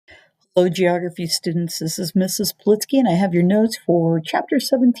Hello, geography students. This is Mrs. Politsky, and I have your notes for Chapter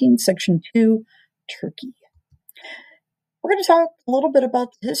 17, Section 2, Turkey. We're going to talk a little bit about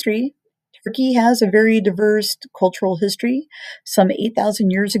the history. Turkey has a very diverse cultural history. Some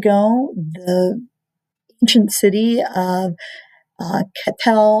 8,000 years ago, the ancient city of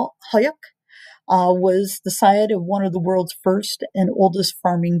Ketel was the site of one of the world's first and oldest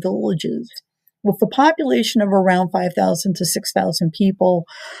farming villages. With a population of around 5,000 to 6,000 people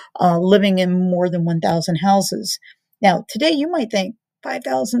living in more than 1,000 houses. Now, today you might think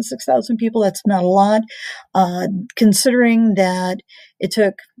 5,000, 6,000 people, that's not a lot, considering that it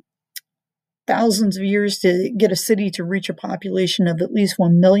took thousands of years to get a city to reach a population of at least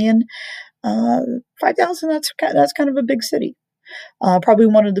 1 million. 5,000, that's kind of a big city. Probably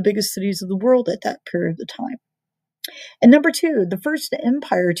one of the biggest cities of the world at that period of time. And number two, the first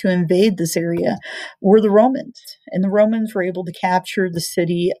empire to invade this area were the Romans. And the Romans were able to capture the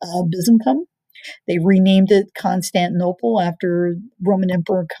city of Byzantium. They renamed it Constantinople after Roman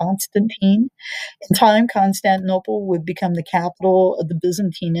Emperor Constantine. In time, Constantinople would become the capital of the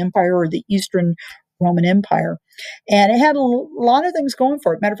Byzantine Empire, or the Eastern Roman Empire. And it had a lot of things going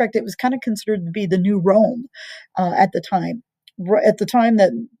for it. Matter of fact, it was kind of considered to be the new Rome at the time. At the time that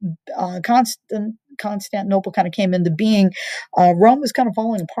Constantinople kind of came into being, Rome was kind of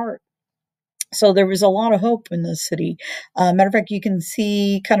falling apart. So there was a lot of hope in the city. Matter of fact, you can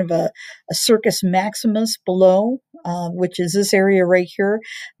see kind of a Circus Maximus below, which is this area right here.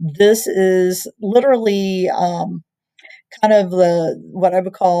 This is literally kind of what I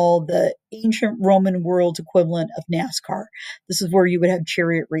would call the ancient Roman world's equivalent of NASCAR. This is where you would have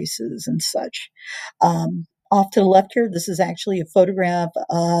chariot races and such. Off to the left here, this is actually a photograph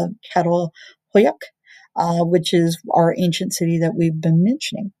of Çatalhöyük, which is our ancient city that we've been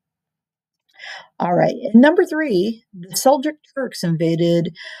mentioning. All right, and number three, the Seljuk Turks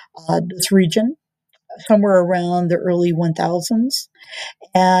invaded this region somewhere around the early 1000s,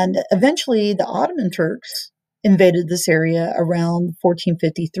 and eventually the Ottoman Turks invaded this area around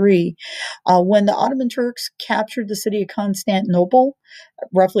 1453. When the Ottoman Turks captured the city of Constantinople,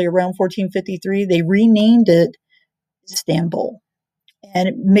 roughly around 1453, they renamed it Istanbul, and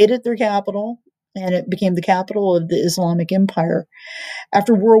it made it their capital, and it became the capital of the Islamic Empire.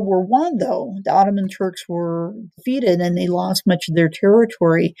 After World War I, though, the Ottoman Turks were defeated, and they lost much of their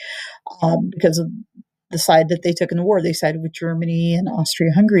territory because of the side that they took in the war. They sided with Germany and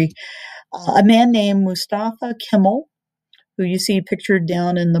Austria-Hungary. A man named Mustafa Kemal, who you see pictured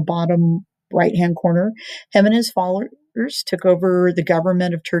down in the bottom right-hand corner, him and his followers took over the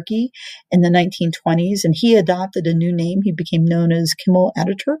government of Turkey in the 1920s, and he adopted a new name. He became known as Kemal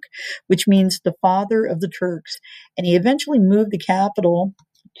Ataturk, which means the father of the Turks. And he eventually moved the capital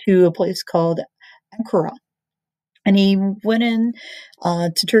to a place called Ankara. And he went in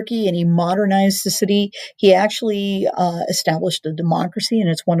to Turkey and he modernized the city. He actually established a democracy, and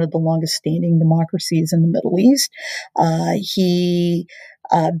it's one of the longest standing democracies in the Middle East. He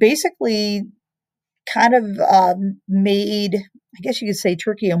basically kind of made, I guess you could say,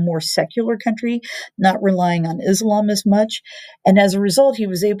 Turkey a more secular country, not relying on Islam as much. And as a result, he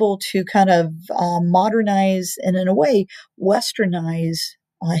was able to kind of modernize and, in a way, westernize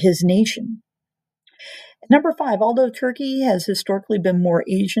his nation. Number five, although Turkey has historically been more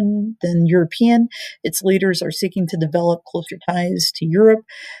Asian than European, its leaders are seeking to develop closer ties to Europe.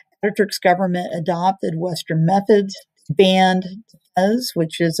 Ataturk's government adopted Western methods, banned fez,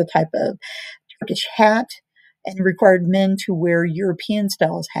 which is a type of Turkish hat, and required men to wear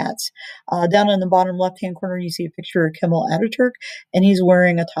European-style hats. Down in the bottom left-hand corner, you see a picture of Kemal Ataturk, and he's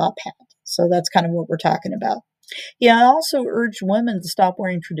wearing a top hat. So that's kind of what we're talking about. He also urged women to stop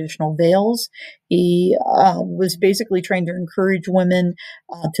wearing traditional veils. He was basically trying to encourage women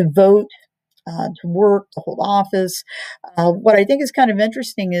to vote, to work, to hold office. What I think is kind of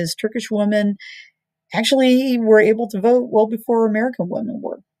interesting is Turkish women actually were able to vote well before American women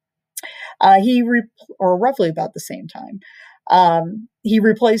were. Or roughly about the same time. He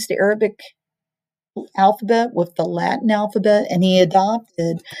replaced the Arabic alphabet with the Latin alphabet, and he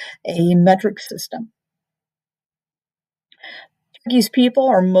adopted a metric system. Turkey's people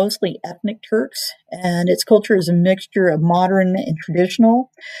are mostly ethnic Turks, and its culture is a mixture of modern and traditional.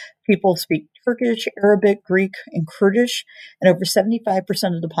 People speak Turkish, Arabic, Greek, and Kurdish, and over 75%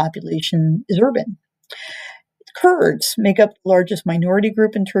 of the population is urban. Kurds make up the largest minority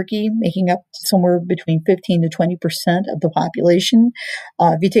group in Turkey, making up somewhere between 15 to 20% of the population.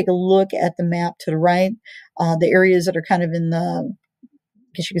 If you take a look at the map to the right, the areas that are kind of in the,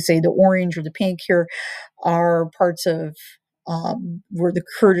 I guess you could say, the orange or the pink here are parts of where the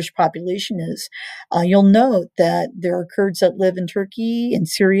Kurdish population is. You'll note that there are Kurds that live in Turkey, in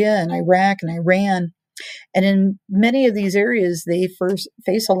Syria, and Iraq, and Iran. And in many of these areas, they first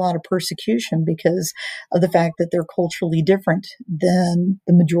face a lot of persecution because of the fact that they're culturally different than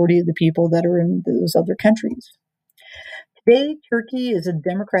the majority of the people that are in those other countries. Today, Turkey is a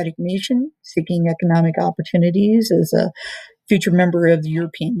democratic nation seeking economic opportunities as a future member of the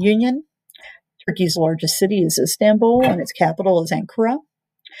European Union. Turkey's largest city is Istanbul, and its capital is Ankara.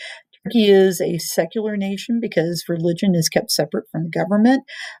 Turkey is a secular nation because religion is kept separate from the government,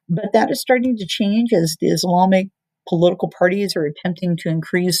 but that is starting to change as the Islamic political parties are attempting to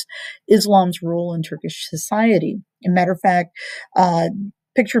increase Islam's role in Turkish society. As a matter of fact,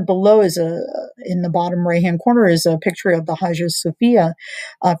 pictured below is in the bottom right-hand corner is a picture of the Hagia Sophia.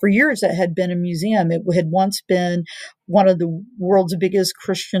 For years, it had been a museum. It had once been one of the world's biggest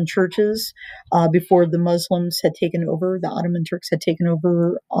Christian churches before the Muslims had taken over. The Ottoman Turks had taken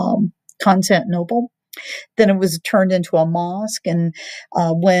over Constantinople. Then it was turned into a mosque. And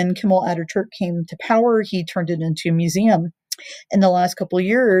when Kemal Ataturk came to power, he turned it into a museum. In the last couple of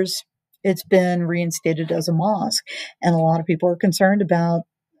years, it's been reinstated as a mosque. And a lot of people are concerned about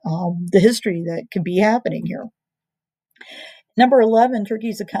the history that could be happening here. Number 11,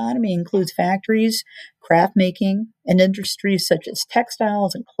 Turkey's economy includes factories, craft making, and industries such as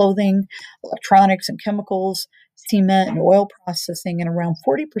textiles and clothing, electronics and chemicals, cement and oil processing, and around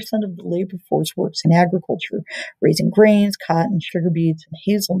 40% of the labor force works in agriculture, raising grains, cotton, sugar beets, and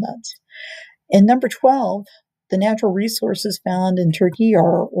hazelnuts. And number 12, the natural resources found in Turkey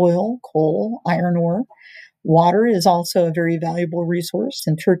are oil, coal, iron ore. Water is also a very valuable resource,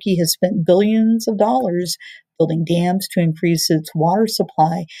 and Turkey has spent billions of dollars building dams to increase its water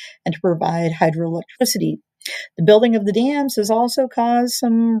supply and to provide hydroelectricity. The building of the dams has also caused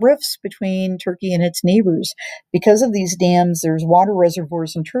some rifts between Turkey and its neighbors. Because of these dams, there's water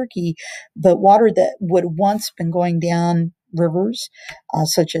reservoirs in Turkey, but water that would have once been going down rivers,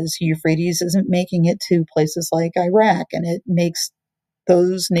 such as Euphrates, isn't making it to places like Iraq, and it makes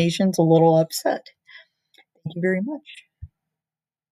those nations a little upset. Thank you very much.